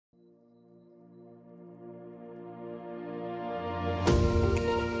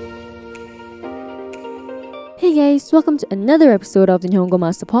Hey guys, welcome to another episode of the Nihongo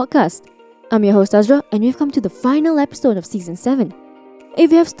Master Podcast. I'm your host Azra, and we've come to the final episode of Season 7.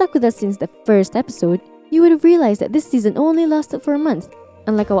 If you have stuck with us since the first episode, you would have realized that this season only lasted for a month,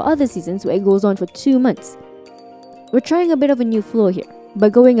 unlike our other seasons where it goes on for 2 months. We're trying a bit of a new flow here, by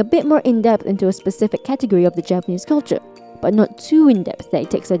going a bit more in-depth into a specific category of the Japanese culture, but not too in-depth that it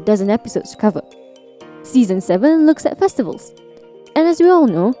takes a dozen episodes to cover. Season 7 looks at festivals. And as we all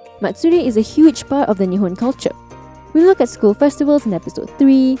know, Matsuri is a huge part of the Nihon culture. We look at school festivals in episode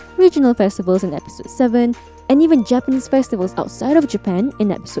 3, regional festivals in episode 7, and even Japanese festivals outside of Japan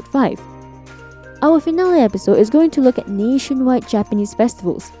in episode 5. Our finale episode is going to look at nationwide Japanese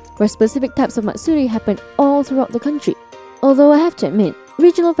festivals, where specific types of Matsuri happen all throughout the country. Although I have to admit,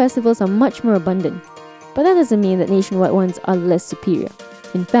 regional festivals are much more abundant, but that doesn't mean that nationwide ones are less superior.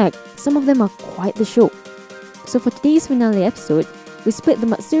 In fact, some of them are quite the show. So for today's finale episode, we split the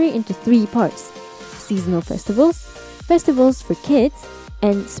Matsuri into 3 parts: seasonal festivals, festivals for kids,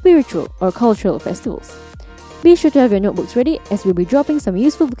 and spiritual or cultural festivals. Be sure to have your notebooks ready as we'll be dropping some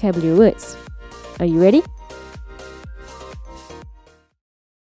useful vocabulary words. Are you ready?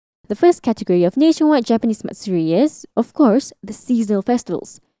 The first category of nationwide Japanese Matsuri is, of course, the seasonal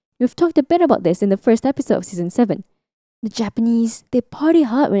festivals. We've talked a bit about this in the first episode of Season 7. The Japanese, they party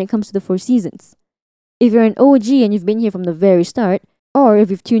hard when it comes to the 4 seasons. If you're an OG and you've been here from the very start, or if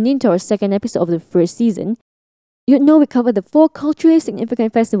you've tuned into our second episode of the first season, you'd know we covered the 4 culturally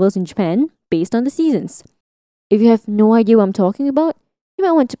significant festivals in Japan based on the seasons. If you have no idea what I'm talking about, you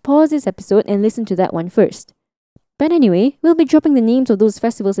might want to pause this episode and listen to that one first. But anyway, we'll be dropping the names of those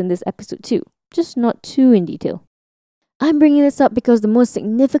festivals in this episode too, just not too in detail. I'm bringing this up because the most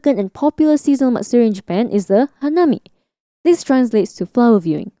significant and popular seasonal Matsuri in Japan is the Hanami. This translates to flower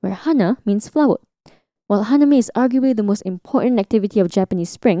viewing, where Hana means flower. While Hanami is arguably the most important activity of Japanese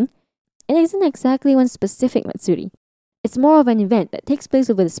spring, it isn't exactly one specific Matsuri. It's more of an event that takes place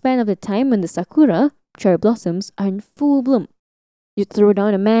over the span of the time when the sakura, cherry blossoms, are in full bloom. You throw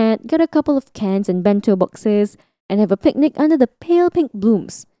down a mat, get a couple of cans and bento boxes, and have a picnic under the pale pink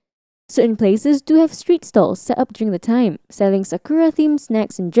blooms. Certain places do have street stalls set up during the time, selling sakura-themed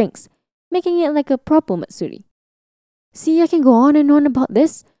snacks and drinks, making it like a proper Matsuri. See, I can go on and on about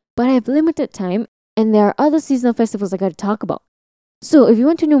this, but I have limited time, and there are other seasonal festivals I gotta talk about. So if you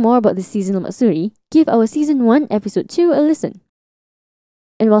want to know more about the seasonal Matsuri, give our Season 1, Episode 2 a listen.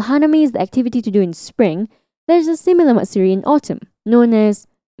 And while Hanami is the activity to do in spring, there's a similar Matsuri in autumn, known as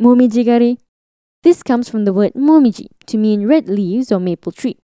Momijigari. This comes from the word momiji, to mean red leaves or maple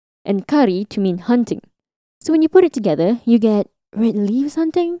tree, and kari to mean hunting. So when you put it together, you get red leaves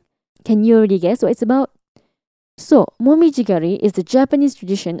hunting? Can you already guess what it's about? So, Momijigari is the Japanese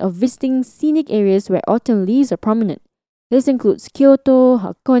tradition of visiting scenic areas where autumn leaves are prominent. This includes Kyoto,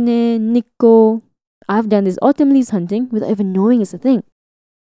 Hakone, Nikko. I've done this autumn leaves hunting without even knowing it's a thing.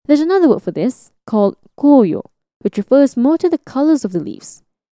 There's another word for this, called koyo, which refers more to the colors of the leaves.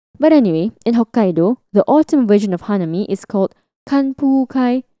 But anyway, in Hokkaido, the autumn version of Hanami is called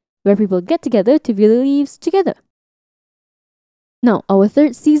Kanpukai, where people get together to view the leaves together. Now, our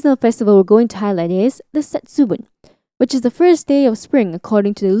third seasonal festival we're going to highlight is the Setsubun, which is the first day of spring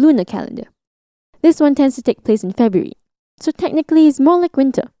according to the lunar calendar. This one tends to take place in February, so technically it's more like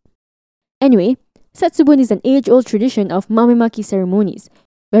winter. Anyway, Setsubun is an age-old tradition of mamemaki ceremonies,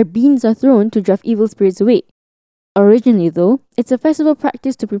 where beans are thrown to drive evil spirits away. Originally though, it's a festival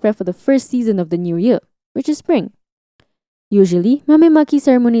practiced to prepare for the first season of the new year, which is spring. Usually, mamemaki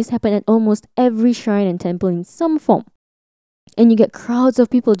ceremonies happen at almost every shrine and temple in some form. And you get crowds of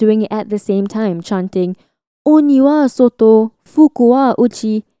people doing it at the same time, chanting, Oni wa soto, fuku wa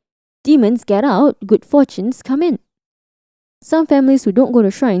uchi. Demons get out, good fortunes come in. Some families who don't go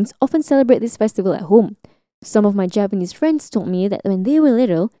to shrines often celebrate this festival at home. Some of my Japanese friends told me that when they were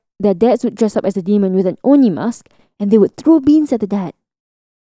little, their dads would dress up as a demon with an Oni mask and they would throw beans at the dad.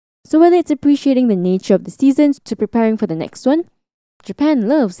 So whether it's appreciating the nature of the seasons to preparing for the next one, Japan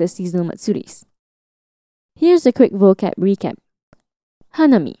loves their seasonal Matsuris. Here's a quick vocab recap.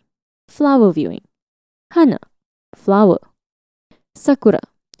 Hanami, flower viewing. Hana, flower. Sakura,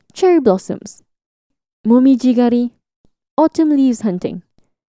 cherry blossoms. Momijigari, autumn leaves hunting.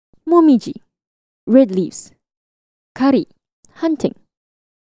 Momiji, red leaves. Kari, hunting.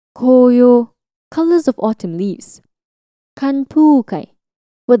 Koyo, colors of autumn leaves. Kanpukai,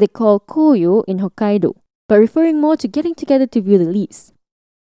 what they call koyo in Hokkaido, but referring more to getting together to view the leaves.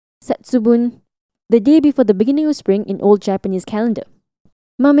 Setsubun, the day before the beginning of spring in old Japanese calendar.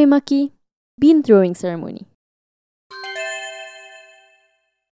 Mamemaki, bean throwing ceremony.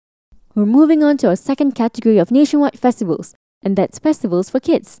 We're moving on to our second category of nationwide festivals, and that's festivals for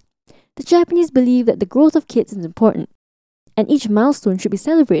kids. The Japanese believe that the growth of kids is important, and each milestone should be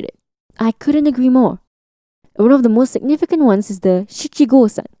celebrated. I couldn't agree more. One of the most significant ones is the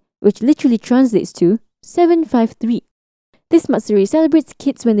Shichigo-san, which literally translates to 753. This Matsuri celebrates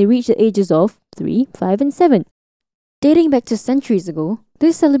kids when they reach the ages of 3, 5, and 7. Dating back to centuries ago,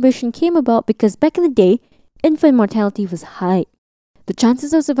 this celebration came about because back in the day, infant mortality was high. The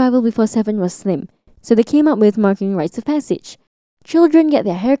chances of survival before 7 was slim, so they came up with marking rites of passage. Children get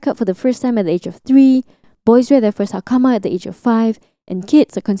their hair cut for the first time at the age of 3, boys wear their first hakama at the age of 5, and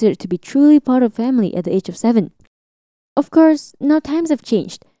kids are considered to be truly part of family at the age of 7. Of course, now times have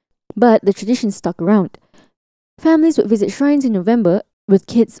changed, but the tradition stuck around. Families would visit shrines in November with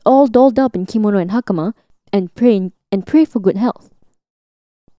kids all dolled up in kimono and hakama and pray for good health.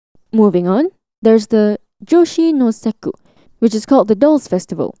 Moving on, there's the Joshi no Sekku, which is called the Dolls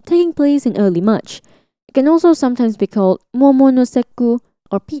Festival, taking place in early March. It can also sometimes be called Momo no Sekku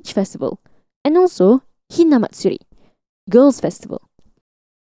or Peach Festival, and also Hinamatsuri, Girls Festival.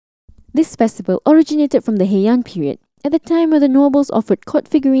 This festival originated from the Heian period, at the time when the nobles offered court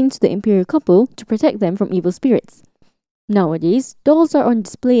figurines to the imperial couple to protect them from evil spirits. Nowadays, dolls are on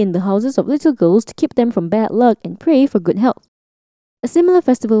display in the houses of little girls to keep them from bad luck and pray for good health. A similar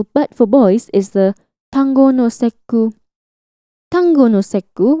festival, but for boys, is the Tango no Sekku. Tango no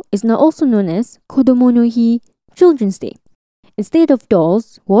Sekku is now also known as Kodomo no Hi, Children's Day. Instead of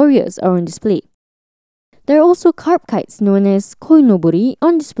dolls, warriors are on display. There are also carp kites known as koinobori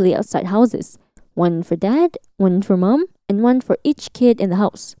on display outside houses. One for dad, one for mom, and one for each kid in the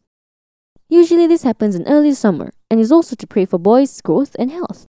house. Usually this happens in early summer and is also to pray for boys' growth and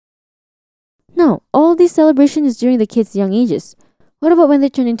health. Now, all these celebrations is during the kids' young ages. What about when they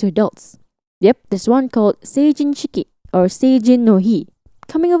turn into adults? Yep, there's one called Seijin Shiki or Seijin no Hi,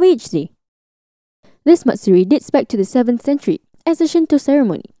 Coming of Age Day. This Matsuri dates back to the 7th century as a Shinto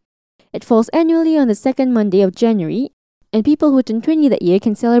ceremony. It falls annually on the second Monday of January, and people who turn 20 that year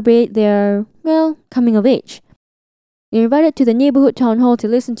can celebrate their, coming of age. You're invited to the neighborhood town hall to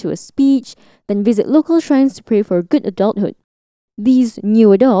listen to a speech, then visit local shrines to pray for good adulthood. These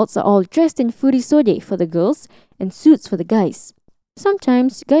new adults are all dressed in furisode for the girls and suits for the guys.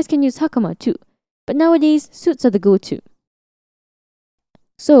 Sometimes guys can use hakama too, but nowadays suits are the go-to.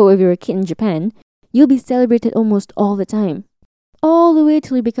 So if you're a kid in Japan, you'll be celebrated almost all the time, all the way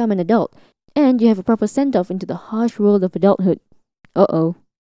till you become an adult, and you have a proper send-off into the harsh world of adulthood. Uh-oh.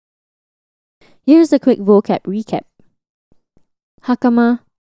 Here's a quick vocab recap. Hakama,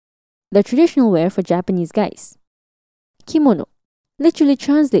 the traditional wear for Japanese guys. Kimono, literally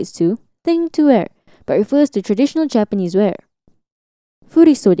translates to thing to wear, but refers to traditional Japanese wear.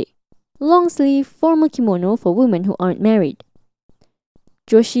 Furisode, long sleeve formal kimono for women who aren't married.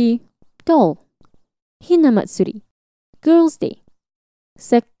 Joshi, doll. Hinamatsuri, Girls' Day.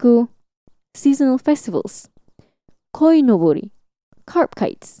 Sekku, seasonal festivals. Koinobori, carp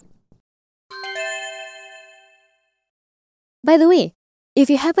kites. By the way,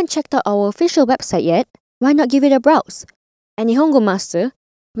 if you haven't checked out our official website yet, why not give it a browse? At Nihongo Master,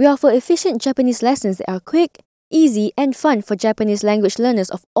 we offer efficient Japanese lessons that are quick, easy, and fun for Japanese language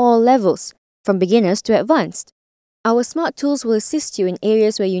learners of all levels, from beginners to advanced. Our smart tools will assist you in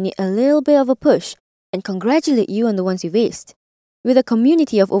areas where you need a little bit of a push and congratulate you on the ones you've aced. With a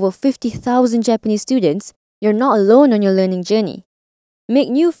community of over 50,000 Japanese students, you're not alone on your learning journey. Make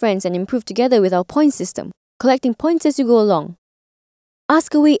new friends and improve together with our point system, collecting points as you go along.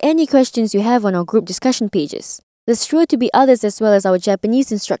 Ask away any questions you have on our group discussion pages. There's sure to be others as well as our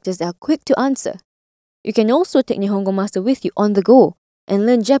Japanese instructors that are quick to answer. You can also take Nihongo Master with you on the go and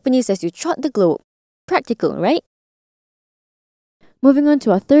learn Japanese as you trot the globe. Practical, right? Moving on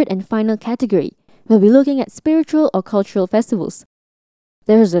to our third and final category, we'll be looking at spiritual or cultural festivals.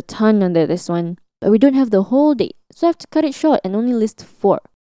 There's a ton under this one, but we don't have the whole day, so I have to cut it short and only list 4.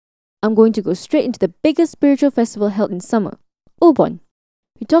 I'm going to go straight into the biggest spiritual festival held in summer, Obon.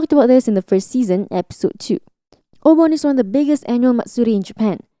 We talked about this in the first season, episode 2. Obon is one of the biggest annual Matsuri in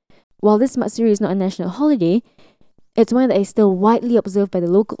Japan. While this Matsuri is not a national holiday, it's one that is still widely observed by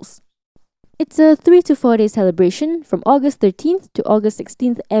the locals. It's a 3 to 4 day celebration from August 13th to August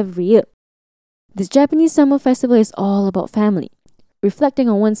 16th every year. This Japanese summer festival is all about family, reflecting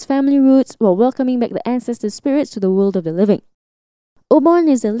on one's family roots while welcoming back the ancestor spirits to the world of the living. Obon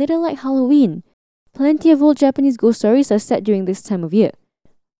is a little like Halloween. Plenty of old Japanese ghost stories are set during this time of year.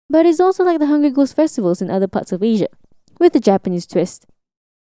 But it's also like the Hungry Ghost festivals in other parts of Asia, with a Japanese twist.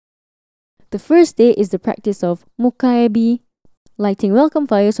 The first day is the practice of mokaebi, lighting welcome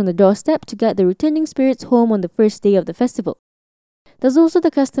fires on the doorstep to guide the returning spirits home on the first day of the festival. There's also the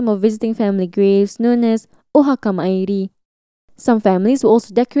custom of visiting family graves known as ohakamairi. Some families will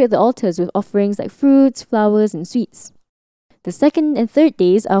also decorate the altars with offerings like fruits, flowers, and sweets. The second and third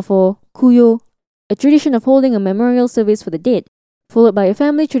days are for Kuyo, a tradition of holding a memorial service for the dead, followed by a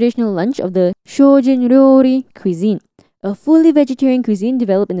family traditional lunch of the Shojin Ryori cuisine, a fully vegetarian cuisine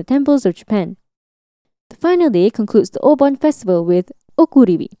developed in the temples of Japan. The final day concludes the Obon festival with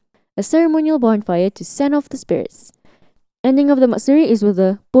Okuribi, a ceremonial bonfire to send off the spirits. Ending of the Matsuri is with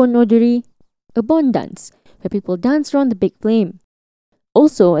the Bon Odori, a bon dance, where people dance around the big flame.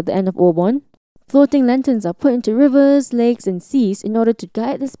 Also, at the end of Obon, floating lanterns are put into rivers, lakes, and seas in order to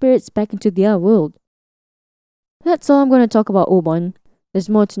guide the spirits back into their world. That's all I'm going to talk about Obon. There's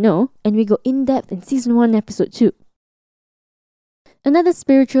more to know, and we go in depth in Season 1, Episode 2. Another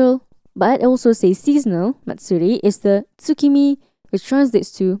spiritual, but I'd also say seasonal, Matsuri is the Tsukimi, which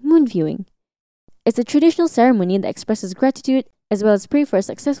translates to moon viewing. It's a traditional ceremony that expresses gratitude as well as pray for a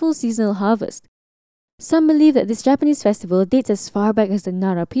successful seasonal harvest. Some believe that this Japanese festival dates as far back as the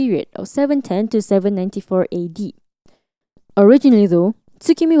Nara period of 710 to 794 AD. Originally though,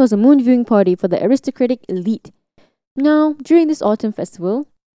 Tsukimi was a moon viewing party for the aristocratic elite. Now, during this autumn festival,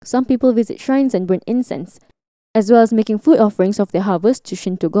 some people visit shrines and burn incense, as well as making food offerings of their harvest to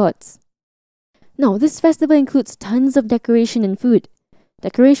Shinto gods. Now, this festival includes tons of decoration and food.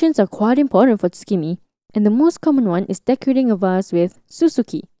 Decorations are quite important for Tsukimi, and the most common one is decorating a vase with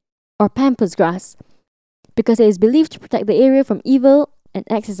suzuki, or pampas grass, because it is believed to protect the area from evil and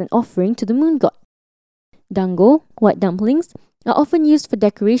acts as an offering to the moon god. Dango, white dumplings, are often used for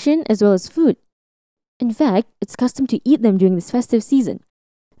decoration as well as food. In fact, it's custom to eat them during this festive season.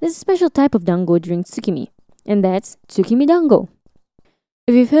 There's a special type of dango during Tsukimi, and that's Tsukimi dango.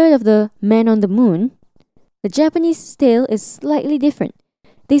 If you've heard of the Man on the Moon, the Japanese tale is slightly different.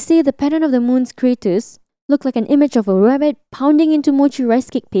 They say the pattern of the moon's craters look like an image of a rabbit pounding into mochi rice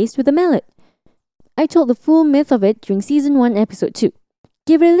cake paste with a mallet. I told the full myth of it during Season 1, Episode 2.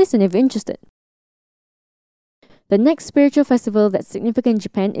 Give it a listen if you're interested. The next spiritual festival that's significant in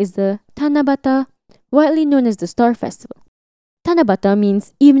Japan is the Tanabata, widely known as the Star Festival. Tanabata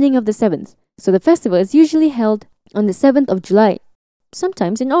means evening of the 7th, so the festival is usually held on the 7th of July,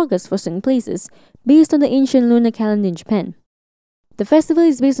 sometimes in August for certain places, based on the ancient lunar calendar in Japan. The festival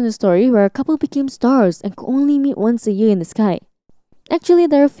is based on a story where a couple became stars and could only meet once a year in the sky. Actually,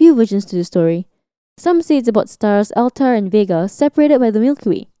 there are a few versions to the story. Some say it's about stars Altair and Vega separated by the Milky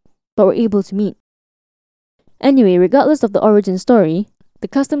Way, but were able to meet. Anyway, regardless of the origin story, the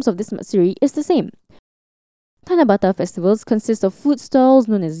customs of this Matsuri is the same. Tanabata festivals consist of food stalls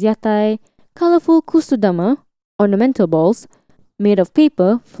known as yatai, colorful kusudama, ornamental balls, made of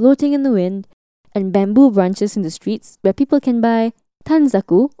paper floating in the wind, and bamboo branches in the streets where people can buy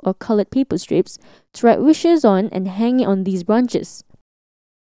tanzaku, or colored paper strips, to write wishes on and hang it on these branches.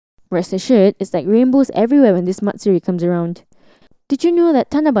 Rest assured, it's like rainbows everywhere when this Matsuri comes around. Did you know that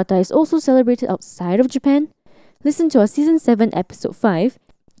Tanabata is also celebrated outside of Japan? Listen to our Season 7, Episode 5,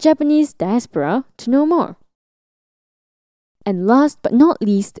 Japanese Diaspora, to know more. And last but not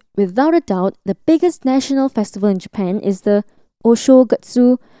least, without a doubt, the biggest national festival in Japan is the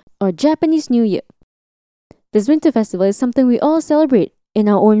Oshogatsu, or Japanese New Year. This winter festival is something we all celebrate in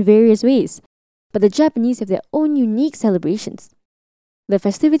our own various ways, but the Japanese have their own unique celebrations. The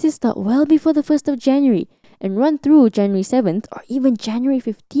festivities start well before the 1st of January and run through January 7th or even January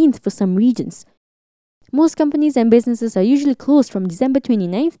 15th for some regions. Most companies and businesses are usually closed from December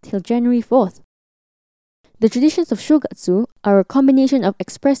 29th till January 4th. The traditions of Shogatsu are a combination of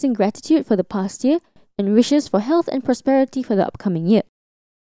expressing gratitude for the past year and wishes for health and prosperity for the upcoming year.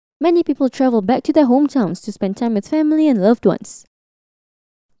 Many people travel back to their hometowns to spend time with family and loved ones.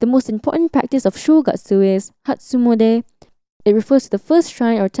 The most important practice of Shogatsu is Hatsumode. It refers to the first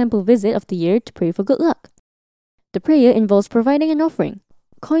shrine or temple visit of the year to pray for good luck. The prayer involves providing an offering.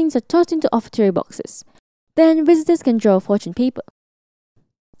 Coins are tossed into offertory boxes. Then visitors can draw a fortune paper.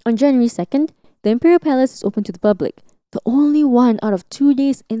 On January 2nd, the Imperial Palace is open to the public, the only one out of 2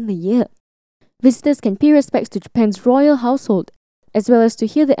 days in the year. Visitors can pay respects to Japan's royal household, as well as to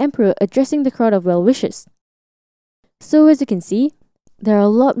hear the Emperor addressing the crowd of well-wishers. So as you can see, there are a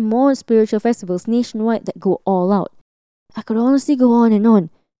lot more spiritual festivals nationwide that go all out. I could honestly go on,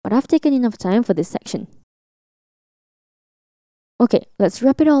 but I've taken enough time for this section. Okay, let's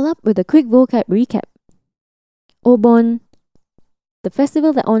wrap it all up with a quick vocab recap. Obon, the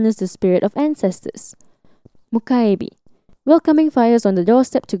festival that honors the spirit of ancestors. Mukaebi, welcoming fires on the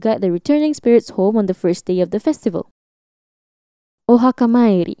doorstep to guide the returning spirits home on the first day of the festival.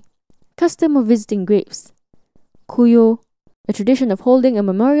 Ohakamaeri, custom of visiting graves. Kuyo, a tradition of holding a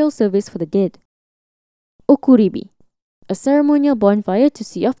memorial service for the dead. Okuribi, a ceremonial bonfire to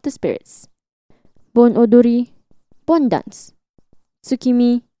see off the spirits. Bon Odori, bon dance,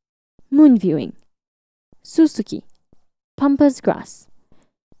 Tsukimi, moon viewing. Susuki, pampas grass.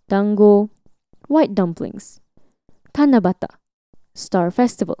 Dango, white dumplings. Tanabata, star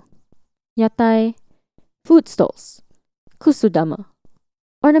festival. Yatai, food stalls. Kusudama,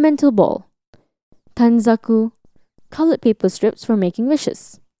 ornamental ball. Tanzaku, colored paper strips for making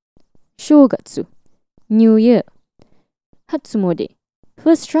wishes. Shogatsu, New Year. Hatsumode,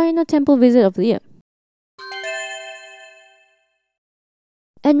 first shrine or temple visit of the year.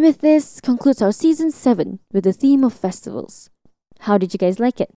 And with this concludes our season 7 with the theme of festivals. How did you guys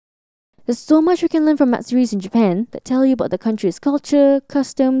like it? There's so much we can learn from Matsuris in Japan that tell you about the country's culture,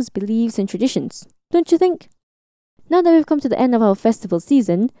 customs, beliefs, and traditions, don't you think? Now that we've come to the end of our festival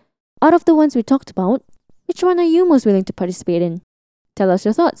season, out of the ones we talked about, which one are you most willing to participate in? Tell us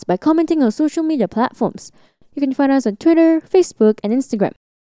your thoughts by commenting on social media platforms. You can find us on Twitter, Facebook, and Instagram.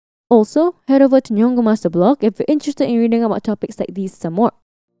 Also, head over to Nihongo Master blog if you're interested in reading about topics like these some more.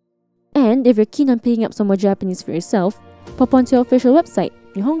 And if you're keen on picking up some more Japanese for yourself, pop onto our official website,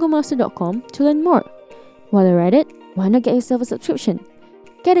 nihongomaster.com, to learn more. While you're at it, why not get yourself a subscription?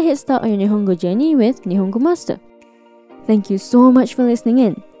 Get a head start on your Nihongo journey with Nihongo Master. Thank you so much for listening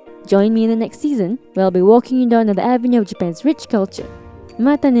in. Join me in the next season, where I'll be walking you down the avenue of Japan's rich culture.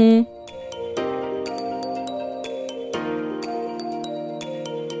 Mata ne!